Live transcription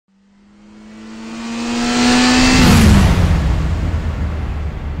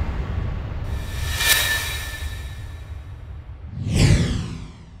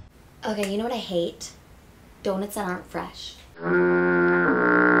hate? Donuts that aren't fresh.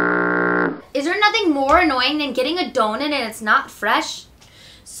 Is there nothing more annoying than getting a donut and it's not fresh?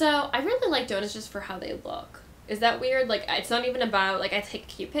 So, I really like donuts just for how they look. Is that weird? Like, it's not even about, like, I take a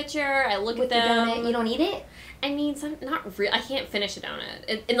cute picture, I look at them. With the donut, you don't eat it? I mean, not real. I can't finish a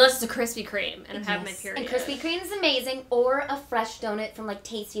donut unless it's a Krispy Kreme and I'm having my period. And Krispy Kreme is amazing, or a fresh donut from like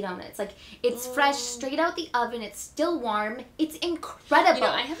Tasty Donuts. Like it's fresh, straight out the oven. It's still warm. It's incredible. You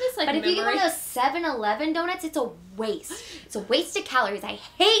know, I have this like. But if you get one of those 7-Eleven donuts, it's a waste. It's a waste of calories. I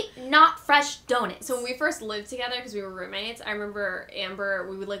hate not fresh donuts. So when we first lived together, because we were roommates, I remember Amber.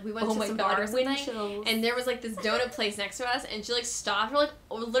 We went to some bar or something, and there was like this donut place next to us, and she like stopped. We're like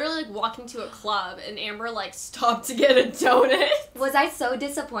literally like walking to a club, and Amber like stopped to get a donut. Was I so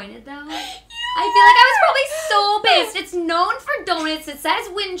disappointed though? I feel like I was probably so pissed. It's known for donuts. It says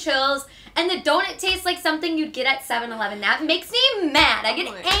wind chills, and the donut tastes like something you'd get at 7-Eleven. That makes me mad. I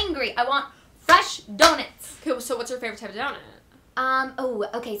get angry. I want fresh donuts. Okay, so what's your favorite type of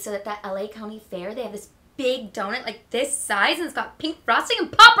donut? Okay, so at that LA County Fair, they have this big donut like this size, and it's got pink frosting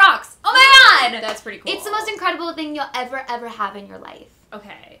and Pop Rocks. Oh my god! That's pretty cool. It's the most incredible thing you'll ever have in your life.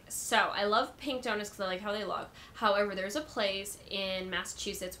 Okay, so I love pink donuts because I like how they look. However, there's a place in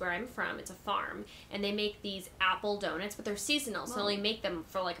Massachusetts where I'm from. It's a farm, and they make these apple donuts, but they're seasonal, so they only make them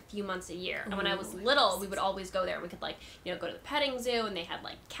for like a few months a year. And when I was little, we would always go there. We could like, you know, go to the petting zoo, and they had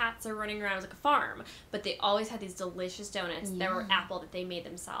like cats are running around. It was like a farm, but they always had these delicious donuts that were apple that they made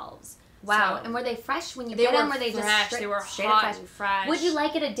themselves. Wow, So, and were they fresh when you get them? Were they fresh. just they were straight hot fresh? And fresh. Would you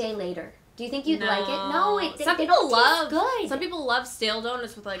like it a day later? Do you think you'd like it? No, some they people don't love taste good. Some people love stale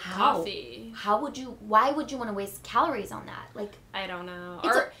donuts with like coffee. Why would you want to waste calories on that? Like, I don't know.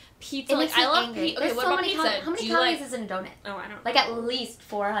 Or pizza. Like I love pizza. Okay, what about pizza? How many calories is in a donut? Oh, I don't know. Like at least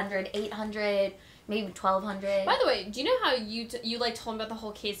 400, 800, maybe 1,200. By the way, do you know how you like told me about the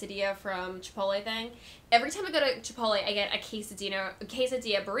whole quesadilla from Chipotle thing? Every time I go to Chipotle, I get a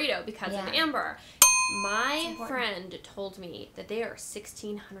quesadilla burrito because of Amber. My friend told me that they are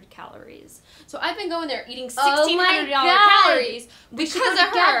 1,600 calories. So I've been going there eating $1,600 calories because of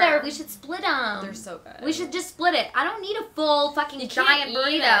her. We should split them. They're so good. We should just split it. I don't need a full fucking giant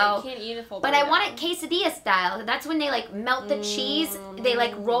burrito. You can't eat a full burrito. But I want it quesadilla style. That's when they like melt the cheese. They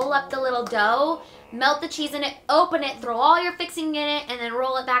like roll up the little dough, melt the cheese in it, open it, throw all your fixing in it, and then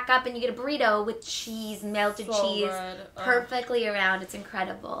roll it back up, and you get a burrito with cheese, melted cheese, perfectly around. It's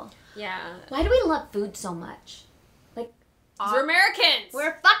incredible. Yeah. Why do we love food so much? Like, we're Americans.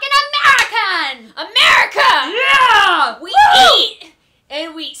 We're fucking American. America. Yeah. We eat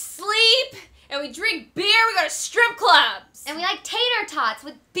and we sleep and we drink beer. We go to strip clubs and we like tater tots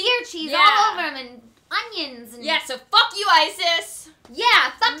with beer cheese all over them and onions. And so fuck you, ISIS.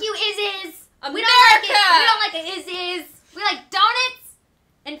 Yeah, fuck you, Isis. America. We don't like it. Isis. We like donuts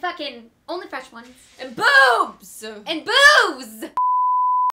and fucking only fresh ones and boobs and booze.